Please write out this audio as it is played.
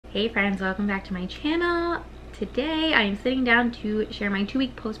Hey friends, welcome back to my channel. Today I am sitting down to share my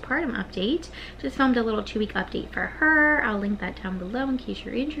 2-week postpartum update. Just filmed a little 2-week update for her. I'll link that down below in case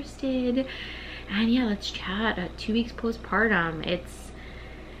you're interested. And yeah, let's chat. 2 weeks postpartum.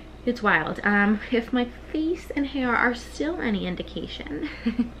 It's wild. If my face and hair are still any indication.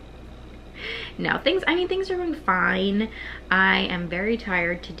 No, things are going fine. I am very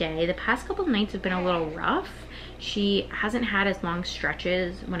tired today. The past couple of nights have been a little rough. She hasn't had as long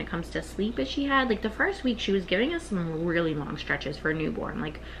stretches when it comes to sleep as she had. Like the first week, she was giving us some really long stretches for a newborn,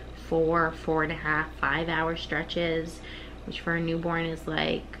 like 4.5, 5 hour stretches, which for a newborn is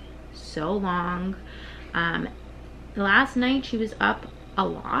like so long. Last night she was up a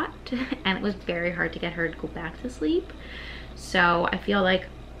lot and it was very hard to get her to go back to sleep. So I feel like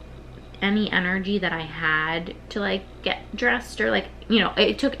any energy that I had to like get dressed or like, you know,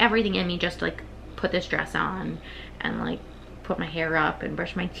 it took everything in me just to like put this dress on and like put my hair up and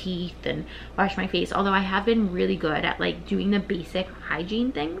brush my teeth and wash my face, although I have been really good at like doing the basic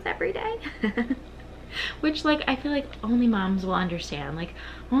hygiene things every day. Which like I feel like only moms will understand, like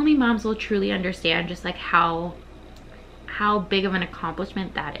only moms will truly understand just like how big of an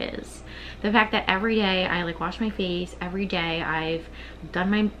accomplishment that is. The fact that every day I like wash my face, every day I've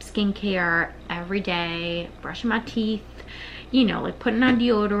done my skincare, every day brushing my teeth, you know, like putting on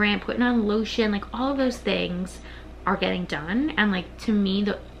deodorant, putting on lotion, like all of those things are getting done. And like to me,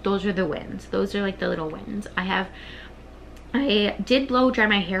 those are the wins. Those are like the little wins. I did blow dry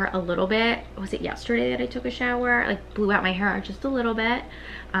my hair a little bit. Was it yesterday that I took a shower? Like blew out my hair just a little bit.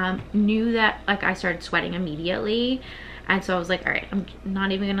 Knew that like I started sweating immediately. And so I was like, all right, I'm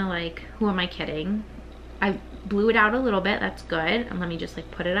not even gonna like, who am I kidding? I blew it out a little bit, that's good. And let me just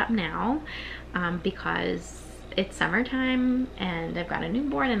like put it up now because it's summertime and I've got a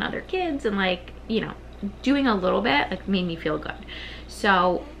newborn and other kids and like, you know, doing a little bit like made me feel good.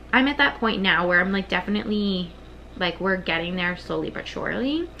 So I'm at that point now where I'm like definitely like we're getting there slowly but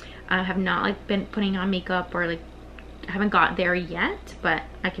surely. I have not like been putting on makeup or like haven't got there yet, but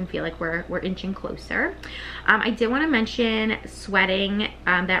I can feel like we're inching closer. I did want to mention sweating.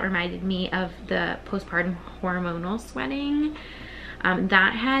 That reminded me of the postpartum hormonal sweating.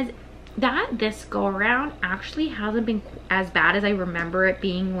 This go around actually hasn't been as bad as I remember it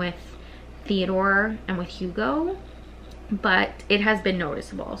being with Theodore and with Hugo, but it has been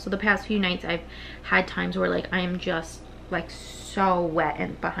noticeable. So the past few nights I've had times where like I am just like so wet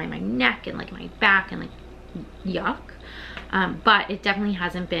and behind my neck and like my back and like yuck. But it definitely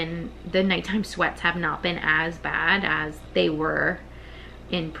hasn't been, the nighttime sweats have not been as bad as they were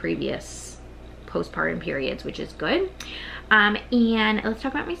in previous postpartum periods, which is good. And let's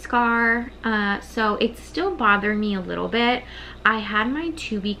talk about my scar. So it's still bothering me a little bit. I had my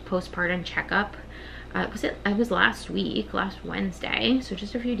 2-week postpartum checkup. It was last Wednesday, so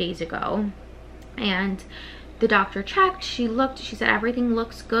just a few days ago. And the doctor checked, she looked, she said everything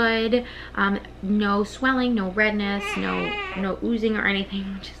looks good. No swelling, no redness, no oozing or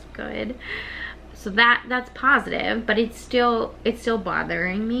anything, which is good. So that's positive, but it's still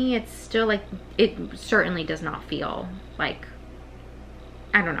bothering me. It's still like, it certainly does not feel like,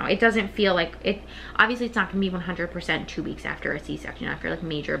 I don't know, it doesn't feel like it. Obviously it's not gonna be 100% 2 weeks after a C-section, after like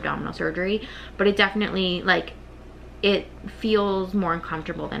major abdominal surgery, but it definitely like, it feels more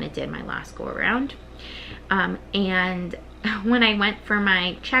uncomfortable than it did my last go around. And when I went for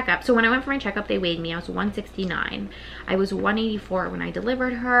my checkup, they weighed me. I was 169. I was 184 when I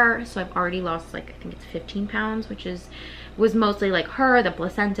delivered her, so I've already lost like, I think it's 15 pounds, which was mostly like her, the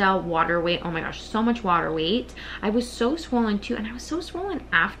placenta, water weight. Oh my gosh, so much water weight. I was so swollen too, and I was so swollen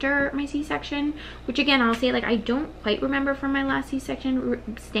after my C-section, which again, I'll say like I don't quite remember from my last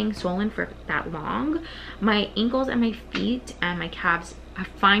C-section staying swollen for that long. My ankles and my feet and my calves have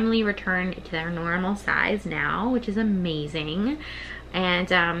finally returned to their normal size now, which is amazing.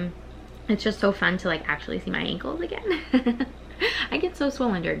 And it's just so fun to like actually see my ankles again. I get so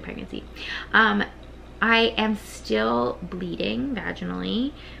swollen during pregnancy. I am still bleeding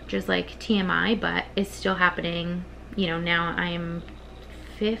vaginally, which is like TMI, but it's still happening. You know, now I'm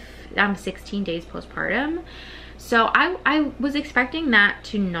 16 days postpartum. So I was expecting that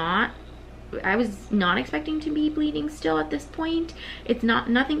to not, I was not expecting to be bleeding still at this point. It's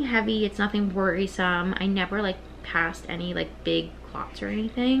nothing heavy, it's nothing worrisome. I never like passed any like big clots or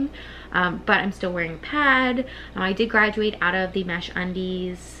anything, but I'm still wearing a pad. I did graduate out of the mesh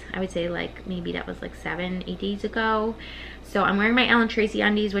undies. I would say like maybe that was like 7-8 days ago. So I'm wearing my Ellen Tracy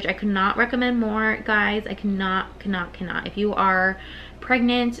undies, which I could not recommend more, guys. I cannot. If you are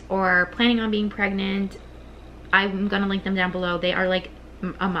pregnant or planning on being pregnant, I'm gonna link them down below. They are like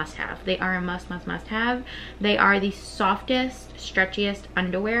a must-have. They are a must have. They are the softest, stretchiest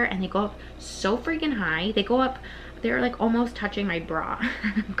underwear, and they go up so freaking high. They go up, they're like almost touching my bra.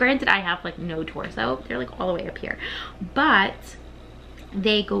 Granted, I have like no torso. They're like all the way up here, but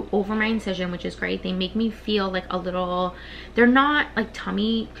they go over my incision, which is great. They make me feel like a little, they're not like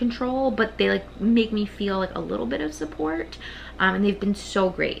tummy control, but they like make me feel like a little bit of support. And they've been so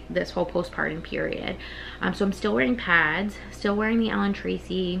great this whole postpartum period. So I'm still wearing pads, still wearing the Ellen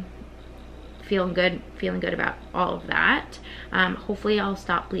Tracy, feeling good about all of that. Hopefully I'll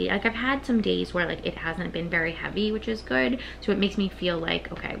stop bleeding. Like I've had some days where like it hasn't been very heavy, which is good. So it makes me feel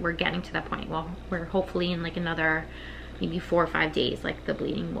like, okay, we're getting to that point. Well, we're hopefully in like another maybe 4 or 5 days, like the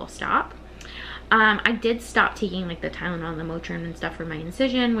bleeding will stop. I did stop taking like the Tylenol and the Motrin and stuff for my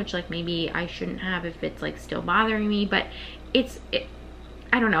incision, which like maybe I shouldn't have if it's like still bothering me, but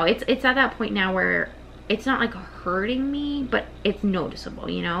I don't know, it's at that point now where it's not like hurting me, but it's noticeable,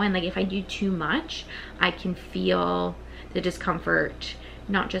 you know? And like if I do too much, I can feel the discomfort,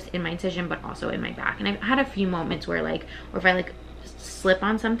 not just in my incision, but also in my back. And I've had a few moments where like, or if I like slip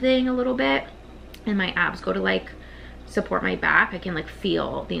on something a little bit and my abs go to like support my back, I can like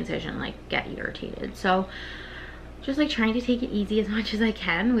feel the incision like get irritated. So just like trying to take it easy as much as I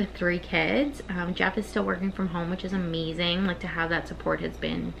can with 3 kids. Jeff is still working from home, which is amazing. Like to have that support has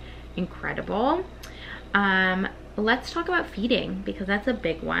been incredible. Let's talk about feeding, because that's a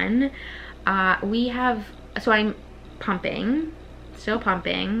big one. So I'm pumping, still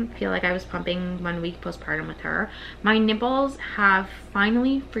pumping. Feel like I was pumping 1 week postpartum with her. My nipples have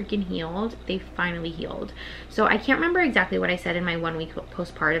finally freaking healed. They finally healed. So I can't remember exactly what I said in my 1 week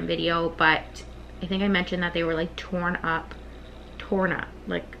postpartum video, but I think I mentioned that they were like torn up,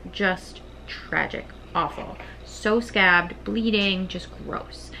 like just tragic, awful. So scabbed, bleeding, just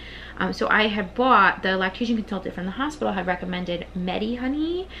gross. So I had bought, the lactation consultant from the hospital had recommended Medi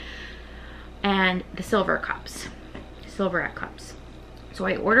Honey and the Silverette cups. So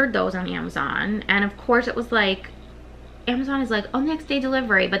I ordered those on Amazon, and of course it was like, Amazon is like, oh, next day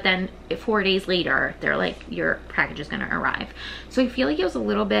delivery, but then 4 days later, they're like, your package is gonna arrive. So I feel like it was a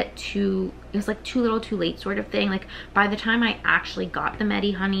little bit too, it was like too little too late sort of thing. Like by the time I actually got the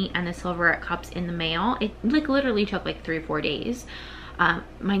Medi Honey and the Silverette cups in the mail, it like literally took like 3 or 4 days.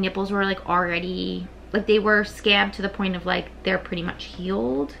 My nipples were like already, like they were scabbed to the point of like they're pretty much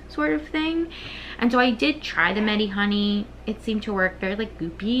healed sort of thing. And so I did try the Medi Honey. It seemed to work, very like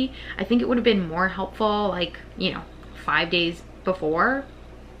goopy. I think it would have been more helpful like, you know, 5 days before.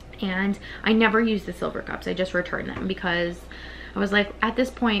 And I never used the silver cups. I just returned them because I was like, at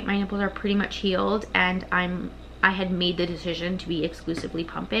this point my nipples are pretty much healed, and I had made the decision to be exclusively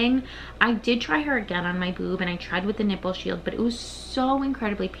pumping. I did try her again on my boob, and I tried with the nipple shield, but it was so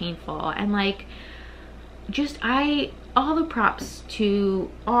incredibly painful. And like, just all the props to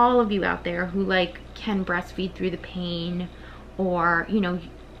all of you out there who like can breastfeed through the pain, or you know,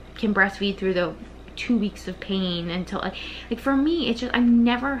 can breastfeed through the 2 weeks of pain until like for me, it's just, I've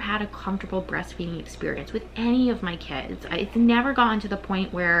never had a comfortable breastfeeding experience with any of my kids. It's never gotten to the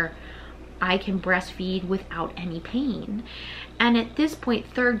point where I can breastfeed without any pain. And at this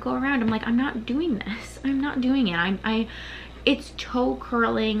point, 3rd go around, I'm like, I'm not doing this. I'm not doing it. It's toe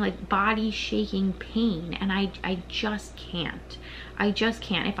curling, like body shaking pain, and I just can't. I just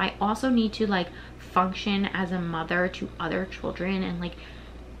can't. If I also need to like function as a mother to other children and like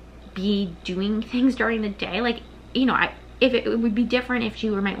be doing things during the day, like, you know, if it would be different if she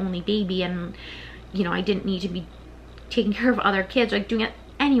were my only baby and, you know, I didn't need to be taking care of other kids, like doing it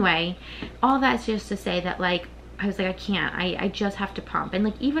anyway. All that's just to say that like, I was like, I can't, I just have to pump. And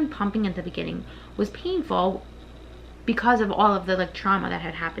like even pumping at the beginning was painful because of all of the like trauma that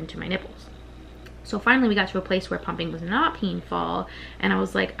had happened to my nipples. So finally we got to a place where pumping was not painful, and I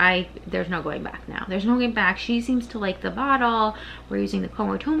was like, there's no going back now. There's no going back. She seems to like the bottle. We're using the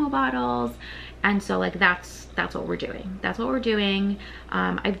Komotomo bottles, and so like that's what we're doing. That's what we're doing.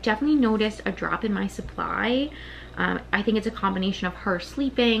 I've definitely noticed a drop in my supply. I think it's a combination of her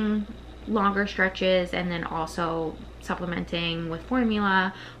sleeping longer stretches and then also supplementing with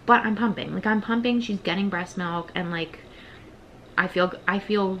formula, but I'm pumping. Like I'm pumping, she's getting breast milk, and like I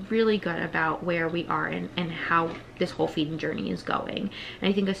feel really good about where we are and how this whole feeding journey is going. And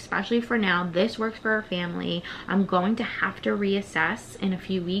I think especially for now, this works for our family. I'm going to have to reassess in a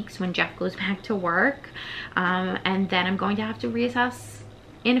few weeks when Jeff goes back to work, and then I'm going to have to reassess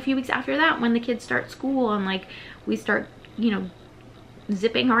in a few weeks after that when the kids start school and like we start, you know,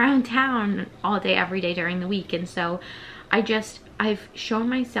 zipping around town all day every day during the week. And so I've shown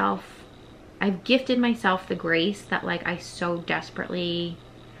myself, I've gifted myself the grace that like I so desperately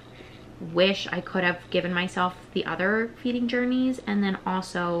wish I could have given myself the other feeding journeys. And then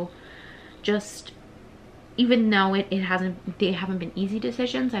also just, even though they haven't been easy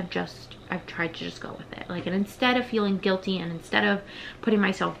decisions, I've tried to just go with it. Like, and instead of feeling guilty and instead of putting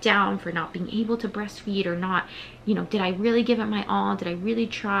myself down for not being able to breastfeed or not, you know, did I really give it my all? Did I really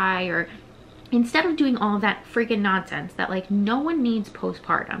try? Or instead of doing all of that freaking nonsense that like no one needs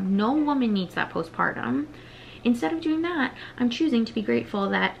postpartum, no woman needs that postpartum. Instead of doing that, I'm choosing to be grateful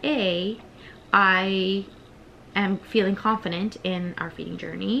that I am feeling confident in our feeding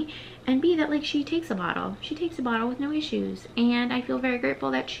journey, and B, that like she takes a bottle with no issues, and I feel very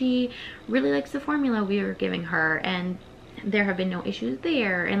grateful that she really likes the formula we were giving her and there have been no issues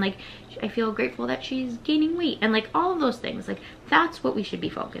there, and like I feel grateful that she's gaining weight, and like all of those things. Like that's what we should be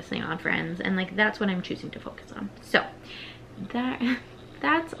focusing on, friends, and like that's what I'm choosing to focus on. So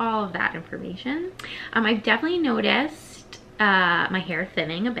that's all of that information. I've definitely noticed my hair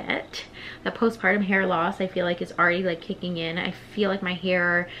thinning a bit. The postpartum hair loss I feel like is already like kicking in. I feel like my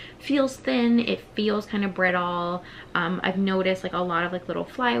hair feels thin, it feels kind of brittle. I've noticed like a lot of like little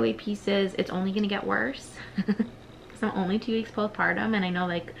flyaway pieces. It's only gonna get worse because I'm only 2 weeks postpartum, and I know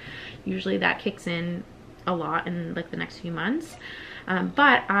like usually that kicks in a lot in like the next few months.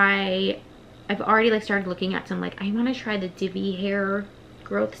 But I've already like started looking at some, like I want to try the Divi hair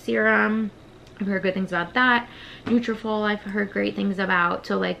growth serum. I've heard good things about that. Nutrafol I've heard great things about.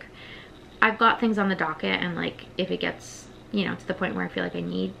 So like I've got things on the docket, and like if it gets, you know, to the point where I feel like I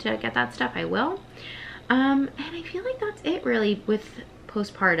need to get that stuff, I will. And I feel like that's it really with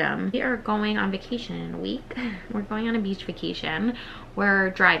postpartum. We are going on vacation in a week. We're going on a beach vacation. We're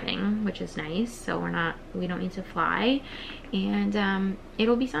driving, which is nice, so we don't need to fly, and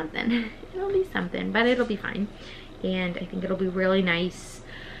it'll be something. It'll be something, but it'll be fine. And I think it'll be really nice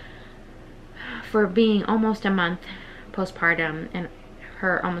for being almost a month postpartum and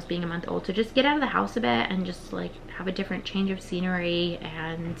her almost being a month old to just get out of the house a bit and just like have a different change of scenery.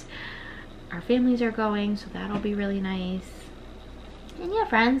 And our families are going, so that'll be really nice. And yeah,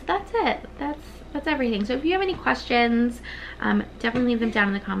 friends, that's it. That's everything. So if you have any questions, definitely leave them down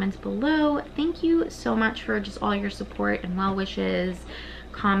in the comments below. Thank you so much for just all your support and well wishes,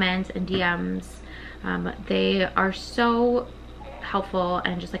 comments, and DMs. They are so helpful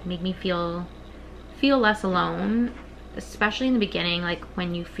and just like make me feel less alone, especially in the beginning, like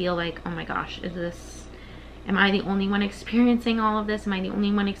when you feel like, oh my gosh, am I the only one experiencing all of this? Am I the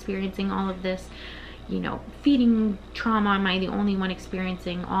only one experiencing all of this, you know, feeding trauma? Am I the only one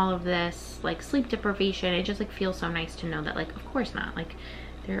experiencing all of this, like sleep deprivation? It just like feels so nice to know that like, of course not, like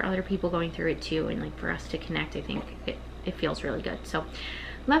there are other people going through it too, and like for us to connect, I think it feels really good. So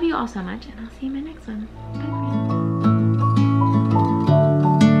love you all so much, and I'll see you in my next one. Bye.